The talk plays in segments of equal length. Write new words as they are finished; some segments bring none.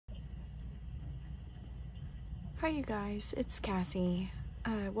Hi you guys, it's Cassie.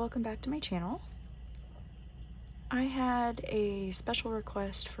 Welcome back to my channel. I had a special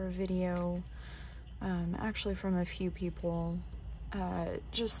request for a video, actually from a few people,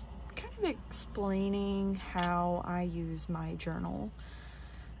 just kind of explaining how I use my journal.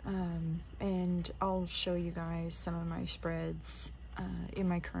 And I'll show you guys some of my spreads in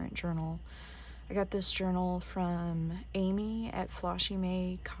my current journal. I got this journal from Amy at Floshy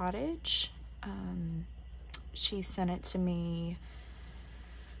May Cottage. She sent it to me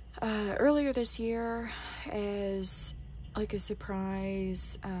earlier this year as like a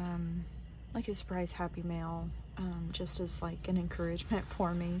surprise happy mail, just as like an encouragement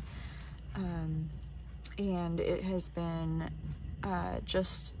for me. And it has been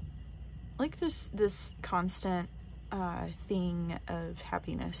just like this constant thing of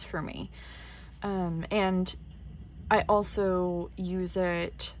happiness for me. And I also use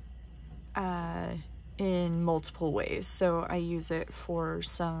it in multiple ways. So I use it for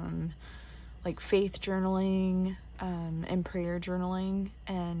some like faith journaling and prayer journaling,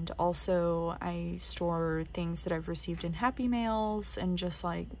 and also I store things that I've received in happy mails and just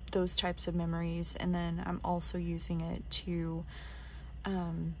like those types of memories. And then I'm also using it to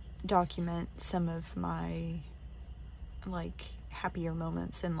document some of my like happier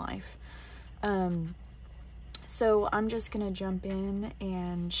moments in life. So I'm just gonna jump in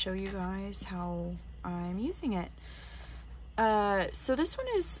and show you guys how I'm using it. So this one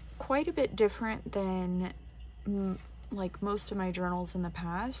is quite a bit different than like most of my journals in the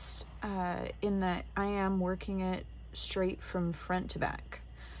past, in that I am working it straight from front to back.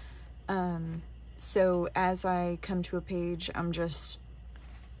 So as I come to a page, I'm just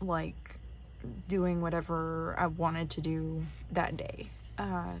like doing whatever I wanted to do that day.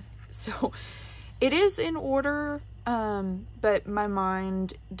 So it is in order, but my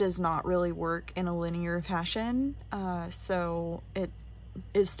mind does not really work in a linear fashion, so it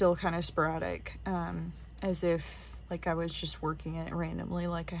is still kind of sporadic, as if like I was just working it randomly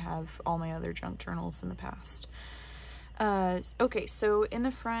like I have all my other junk journals in the past. Okay, so in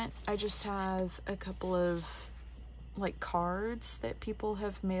the front I just have a couple of like cards that people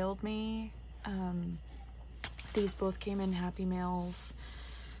have mailed me. These both came in happy mails.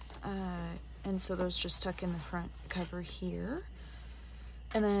 And so those just stuck in the front cover here.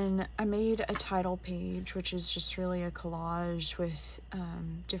 And then I made a title page, which is just really a collage with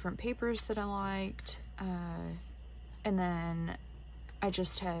different papers that I liked. And then I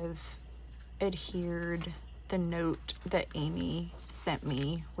just have adhered the note that Amy sent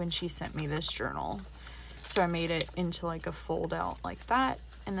me when she sent me this journal. So I made it into like a fold out like that,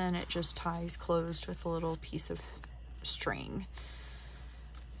 and then it just ties closed with a little piece of string.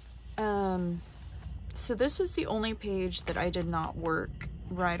 So this is the only page that I did not work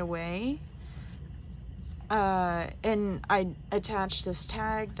right away. And I attached this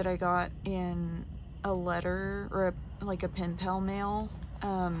tag that I got in a letter or like a pen pal mail.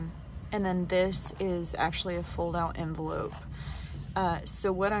 And then this is actually a fold out envelope.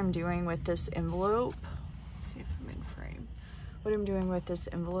 So what I'm doing with this envelope, let's see if I'm in frame. What I'm doing with this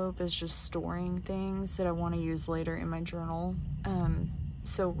envelope is just storing things that I want to use later in my journal.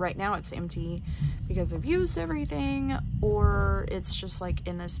 So right now it's empty because I've used everything, or it's just like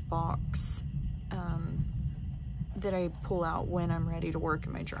in this box that I pull out when I'm ready to work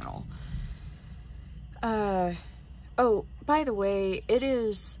in my journal. Oh, by the way, it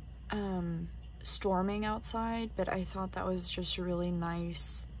is storming outside, but I thought that was just a really nice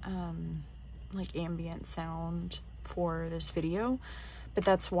like ambient sound for this video, but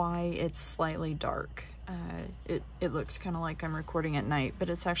that's why it's slightly dark. It looks kind of like I'm recording at night, but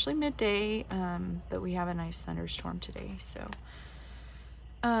it's actually midday, but we have a nice thunderstorm today, so.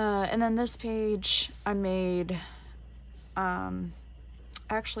 And then this page I made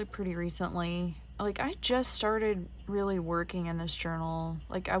actually pretty recently. Like I just started really working in this journal.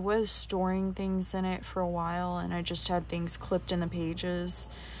 Like I was storing things in it for a while, and I just had things clipped in the pages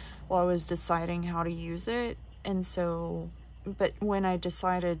while I was deciding how to use it. And so, but when I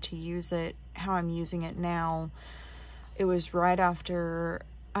decided to use it, how I'm using it now, it was right after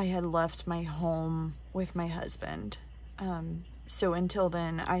I had left my home with my husband. So until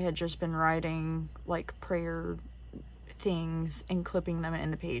then, I had just been writing like prayer things and clipping them in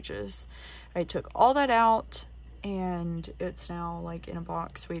the pages. I took all that out, and it's now like in a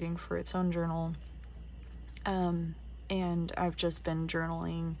box waiting for its own journal. And I've just been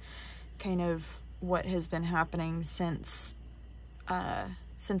journaling kind of what has been happening since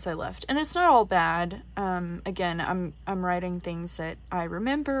I left, and it's not all bad. Again, I'm writing things that I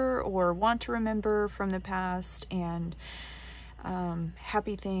remember or want to remember from the past, and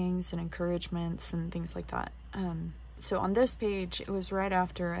happy things and encouragements and things like that. So on this page, it was right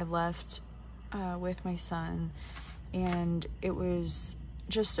after I left with my son, and it was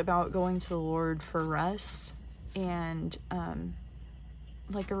just about going to the Lord for rest, and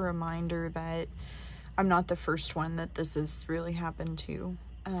like a reminder that I'm not the first one that this has really happened to.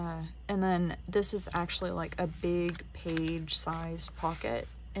 And then this is actually like a big page sized pocket,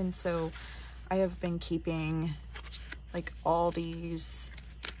 and so I have been keeping like all these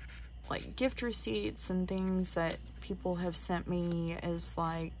like gift receipts and things that people have sent me as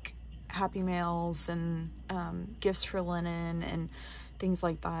like happy mails and gifts for linen and things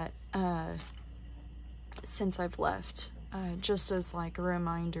like that since I've left, just as like a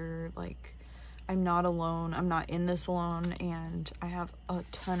reminder, like I'm not alone, I'm not in this alone, and I have a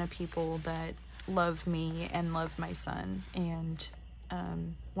ton of people that love me and love my son and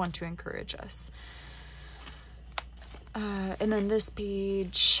want to encourage us. And then this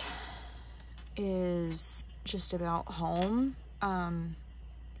page is just about home, and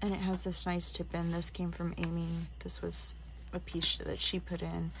it has this nice tip in. This came from Amy. This was a piece that she put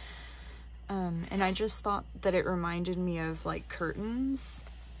in, and I just thought that it reminded me of like curtains,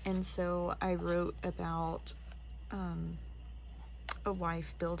 and so I wrote about a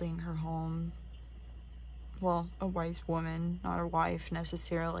wife building her home. Well, a wise woman, not a wife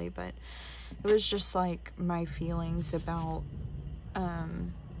necessarily, but it was just like my feelings about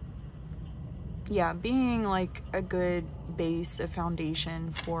yeah, being like a good base, a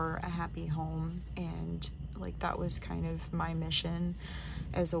foundation for a happy home. And like that was kind of my mission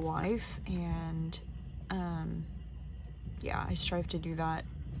as a wife, and yeah, I strive to do that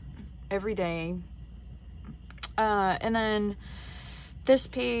every day. And then this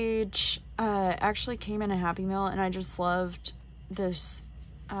page actually came in a Happy Meal, and I just loved this.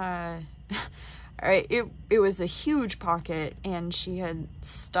 It was a huge pocket, and she had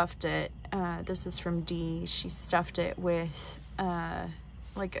stuffed it. This is from Dee. She stuffed it with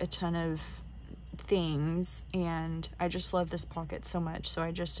like a ton of things, and I just love this pocket so much, so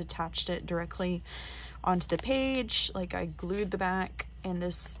I just attached it directly onto the page. Like I glued the back, and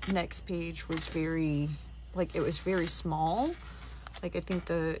this next page was very, like, it was very small. Like I think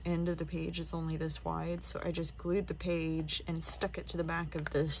the end of the page is only this wide, so I just glued the page and stuck it to the back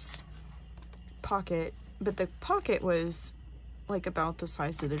of this pocket. But the pocket was like about the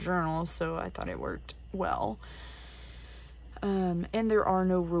size of the journal, so I thought it worked well. And there are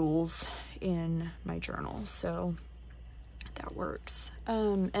no rules in my journal, so that works.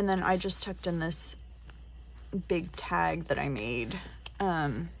 And then I just tucked in this big tag that I made,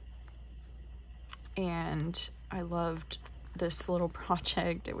 and I loved this little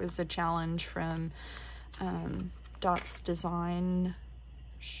project. It was a challenge from Dot's Design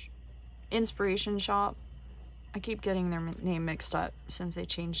Inspiration Shop. I keep getting their name mixed up since they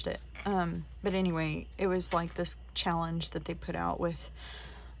changed it. But anyway, it was like this challenge that they put out with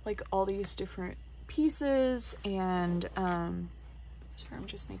like all these different pieces, and sorry, I'm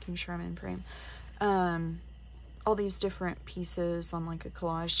just making sure I'm in frame. All these different pieces on like a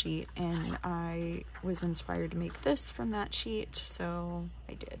collage sheet, and I was inspired to make this from that sheet, so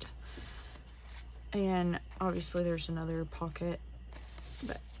I did. And obviously there's another pocket,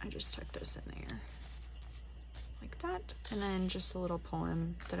 but I just tucked this in there like that. And then just a little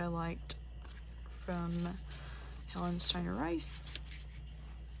poem that I liked from Helen Steiner Rice.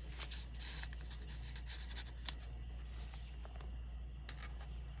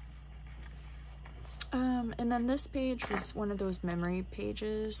 And then this page was one of those memory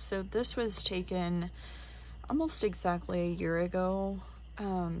pages. So this was taken almost exactly a year ago.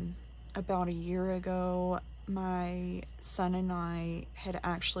 About a year ago, my son and I had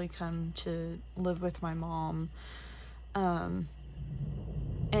actually come to live with my mom. And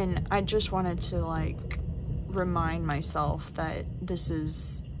I just wanted to like remind myself that this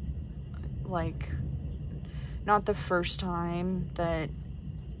is like not the first time that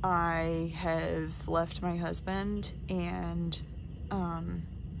I have left my husband, and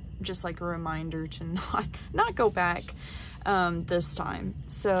just like a reminder to not go back this time.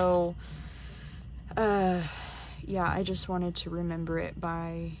 So yeah, I just wanted to remember it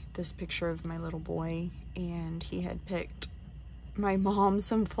by this picture of my little boy, and he had picked my mom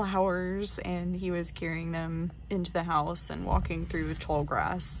some flowers, and he was carrying them into the house and walking through the tall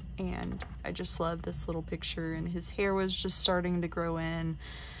grass, and I just love this little picture, and his hair was just starting to grow in,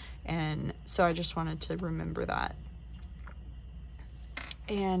 and so I just wanted to remember that.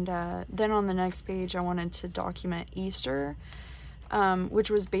 And then on the next page, I wanted to document Easter, which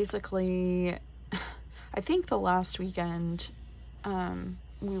was basically, I think the last weekend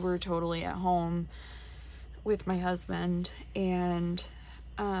we were totally at home. with my husband, and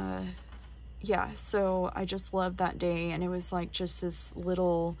yeah, so I just loved that day, and it was like just this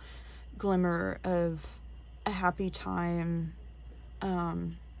little glimmer of a happy time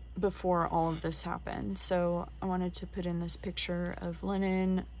before all of this happened. So I wanted to put in this picture of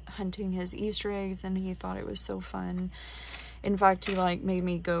Lennon hunting his Easter eggs, and he thought it was so fun. In fact, he like made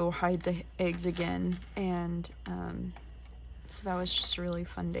me go hide the eggs again, and so that was just a really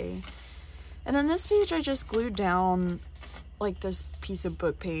fun day. And then this page I just glued down like this piece of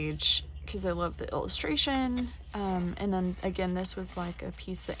book page because I love the illustration. And then again, this was like a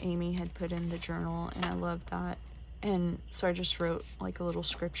piece that Amy had put in the journal, and I loved that. And so I just wrote like a little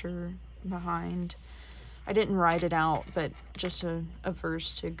scripture behind. I didn't write it out, but just a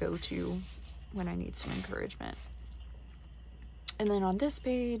verse to go to when I need some encouragement. And then on this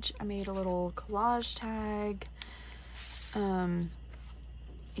page, I made a little collage tag.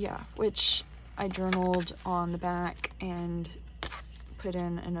 Yeah, which I journaled on the back and put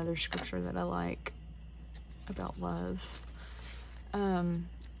in another scripture that I like about love.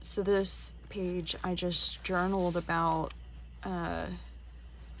 So this page, I just journaled about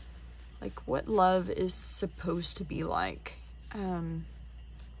like what love is supposed to be like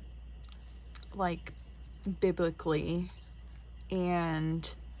biblically, and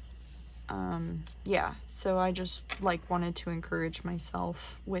yeah, so I just like wanted to encourage myself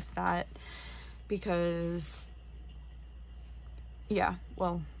with that, because yeah,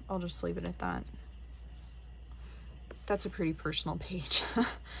 well, I'll just leave it at that. That's a pretty personal page.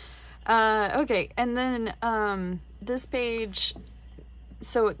 Okay, and then this page,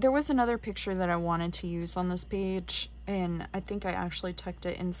 so there was another picture that I wanted to use on this page, and I think I actually tucked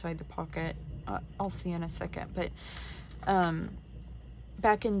it inside the pocket. I'll see in a second, but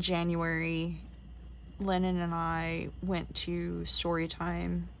back in January, Lennon and I went to story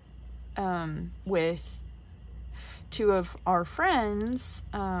time with two of our friends,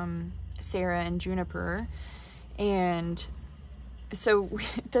 Sarah and Juniper, and so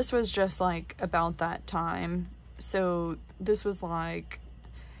this was just like about that time. So this was like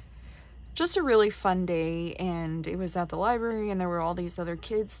just a really fun day, and it was at the library, and there were all these other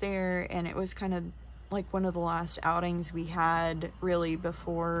kids there, and it was kind of like one of the last outings we had really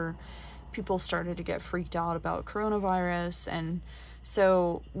before people started to get freaked out about coronavirus. And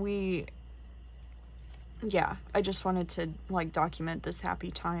so yeah, I just wanted to like document this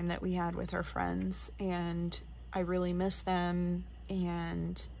happy time that we had with our friends, and I really miss them.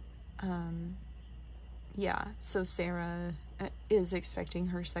 And yeah, so Sarah is expecting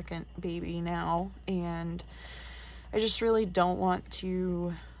her second baby now, and I just really don't want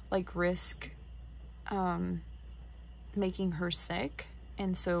to like risk making her sick,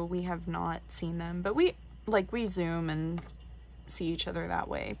 and so we have not seen them, but we Zoom and see each other that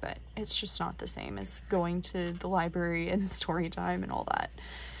way, but it's just not the same as going to the library and story time and all that.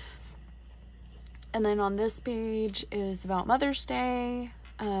 And then on this page is about Mother's Day.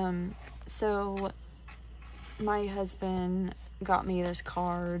 So my husband got me this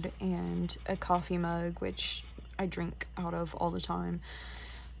card and a coffee mug, which I drink out of all the time.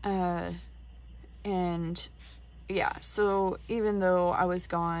 And yeah, so even though I was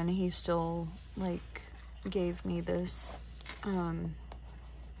gone, he still like gave me this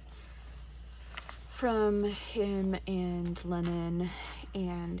from him and Lennon,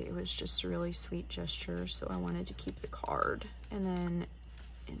 and it was just a really sweet gesture, so I wanted to keep the card. And then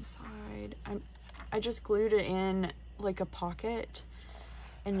inside, I just glued it in like a pocket,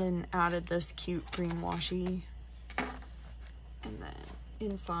 and then added this cute green washi. And then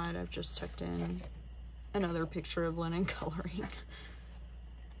inside I've just tucked in another picture of Lennon coloring.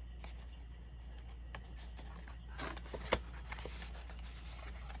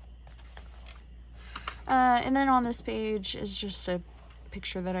 And then on this page is just a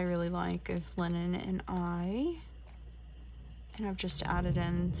picture that I really like of Lennon and I. And I've just added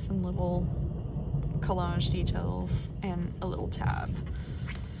in some little collage details and a little tab.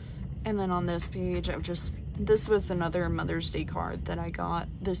 And then on this page, this was another Mother's Day card that I got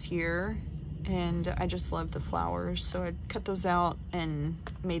this year, and I just love the flowers, so I cut those out and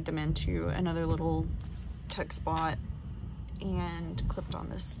made them into another little tuck spot, and clipped on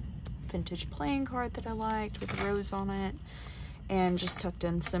this vintage playing card that I liked with a rose on it, and just tucked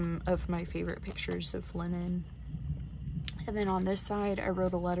in some of my favorite pictures of Lennon. And then on this side, I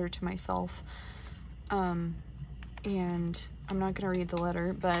wrote a letter to myself, and I'm not gonna read the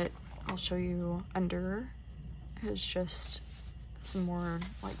letter, but I'll show you under. It's just some more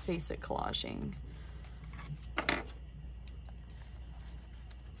like basic collaging.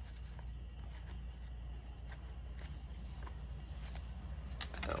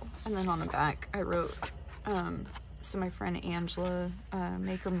 Oh, and then on the back, I wrote So my friend Angela,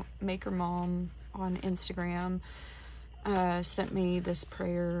 Maker Mom on Instagram, sent me this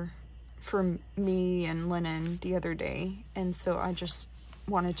prayer for me and Lennon the other day, and so I just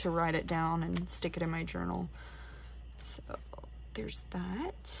wanted to write it down and stick it in my journal. So there's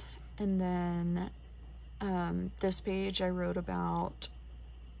that. And then this page I wrote about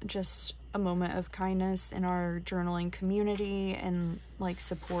just a moment of kindness in our journaling community and like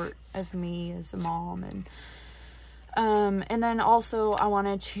support of me as a mom. And then also I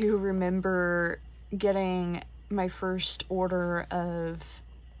wanted to remember getting my first order of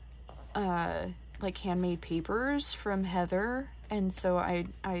like handmade papers from Heather, and so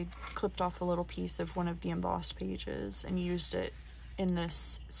I clipped off a little piece of one of the embossed pages and used it in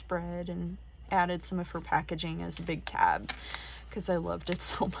this spread and added some of her packaging as a big tab because I loved it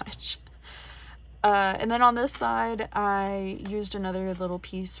so much. And then on this side I used another little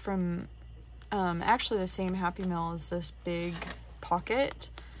piece from actually the same Happy Mail as this big pocket,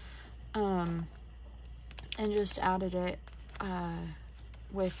 and just added it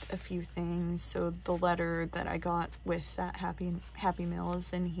with a few things. So the letter that I got with that Happy Mail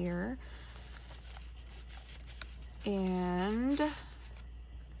is in here, and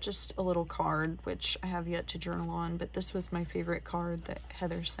just a little card, which I have yet to journal on, but this was my favorite card that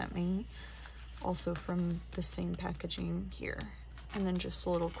Heather sent me, also from the same packaging here. And then just a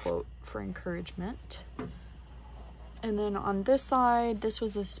little quote for encouragement. And then on this side, this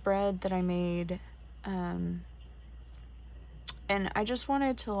was a spread that I made, and I just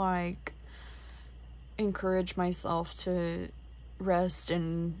wanted to like encourage myself to rest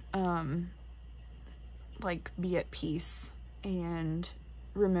and like be at peace, and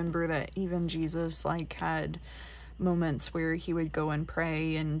remember that even Jesus like had moments where he would go and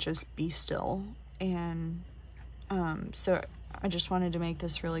pray and just be still. And so I just wanted to make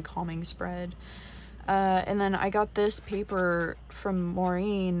this really calming spread. And then I got this paper from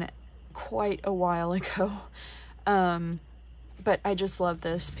Maureen quite a while ago, but I just love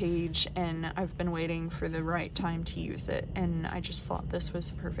this page and I've been waiting for the right time to use it, and I just thought this was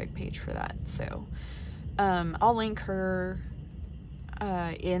a perfect page for that. So I'll link her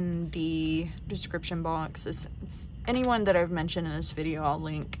in the description box. Anyone that I've mentioned in this video, I'll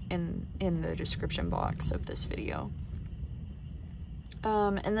link in the description box of this video.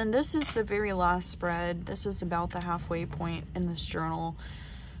 And then this is the very last spread. This is about the halfway point in this journal.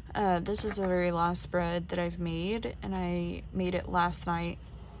 This is the very last spread that I've made, and I made it last night.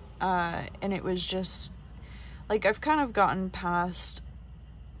 And it was just, like, I've kind of gotten past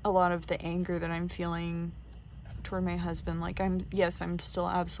a lot of the anger that I'm feeling toward my husband. Like, yes, I'm still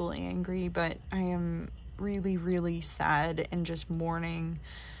absolutely angry, but I am really, really sad and just mourning,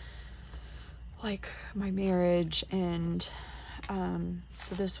 like, my marriage. And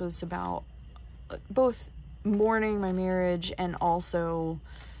so this was about both mourning my marriage and also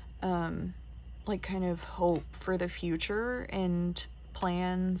like kind of hope for the future and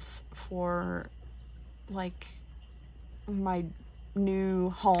plans for like my new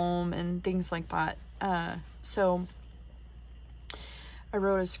home and things like that. So I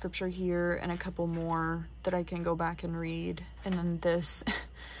wrote a scripture here and a couple more that I can go back and read. And then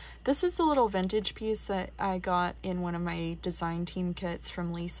this is a little vintage piece that I got in one of my design team kits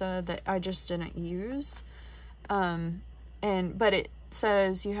from Lisa that I just didn't use. But it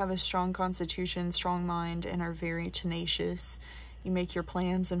says, "You have a strong constitution, strong mind, and are very tenacious. You make your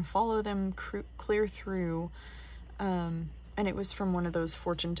plans and follow them clear through." And it was from one of those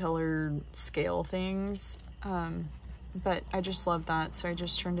fortune teller scale things. But I just love that, so I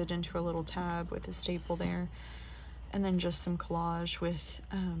just turned it into a little tab with a staple there. And then just some collage with,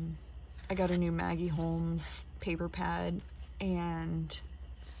 I got a new Maggie Holmes paper pad and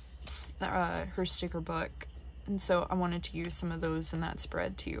her sticker book. And so I wanted to use some of those in that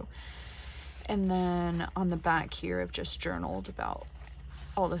spread too. And then on the back here, I've just journaled about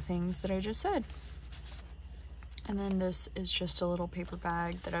all the things that I just said. And then this is just a little paper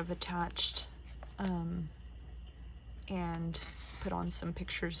bag that I've attached and put on some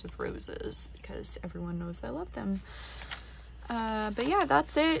pictures of roses because everyone knows I love them. But yeah,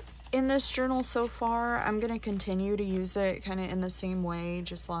 that's it in this journal so far. I'm gonna continue to use it kind of in the same way,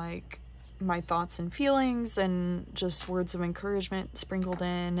 just like my thoughts and feelings and just words of encouragement sprinkled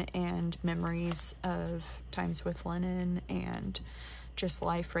in, and memories of times with Lennon and just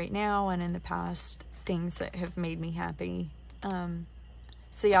life right now and in the past, things that have made me happy.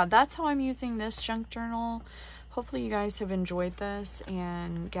 So yeah, that's how I'm using this junk journal. Hopefully you guys have enjoyed this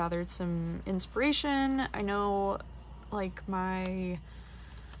and gathered some inspiration. I know, like, my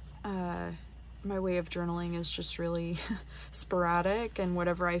way of journaling is just really sporadic and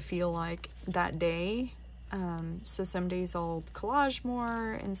whatever I feel like that day. So some days I'll collage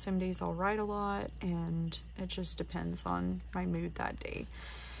more and some days I'll write a lot, and it just depends on my mood that day.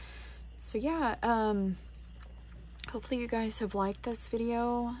 So yeah, hopefully you guys have liked this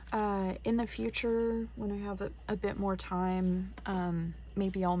video. In the future, when I have a bit more time,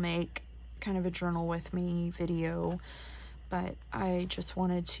 maybe I'll make kind of a journal with me video, but I just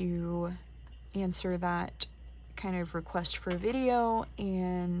wanted to answer that kind of request for a video,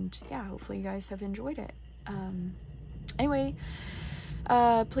 and yeah, hopefully you guys have enjoyed it. Anyway,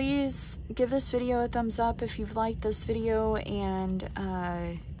 please give this video a thumbs up if you've liked this video, and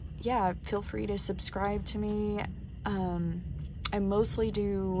yeah, feel free to subscribe to me. I mostly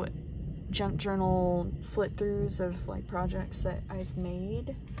do junk journal flip-throughs of like projects that I've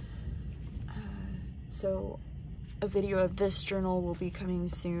made, so a video of this journal will be coming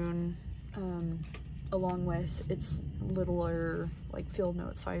soon, along with its littler like field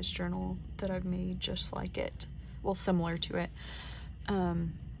note size journal that I've made just like it, well, similar to it.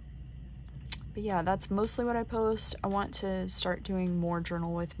 But yeah, that's mostly what I post. I want to start doing more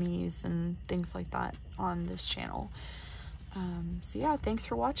journal with me's and things like that on this channel. So yeah, thanks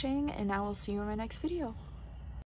for watching, and I will see you in my next video.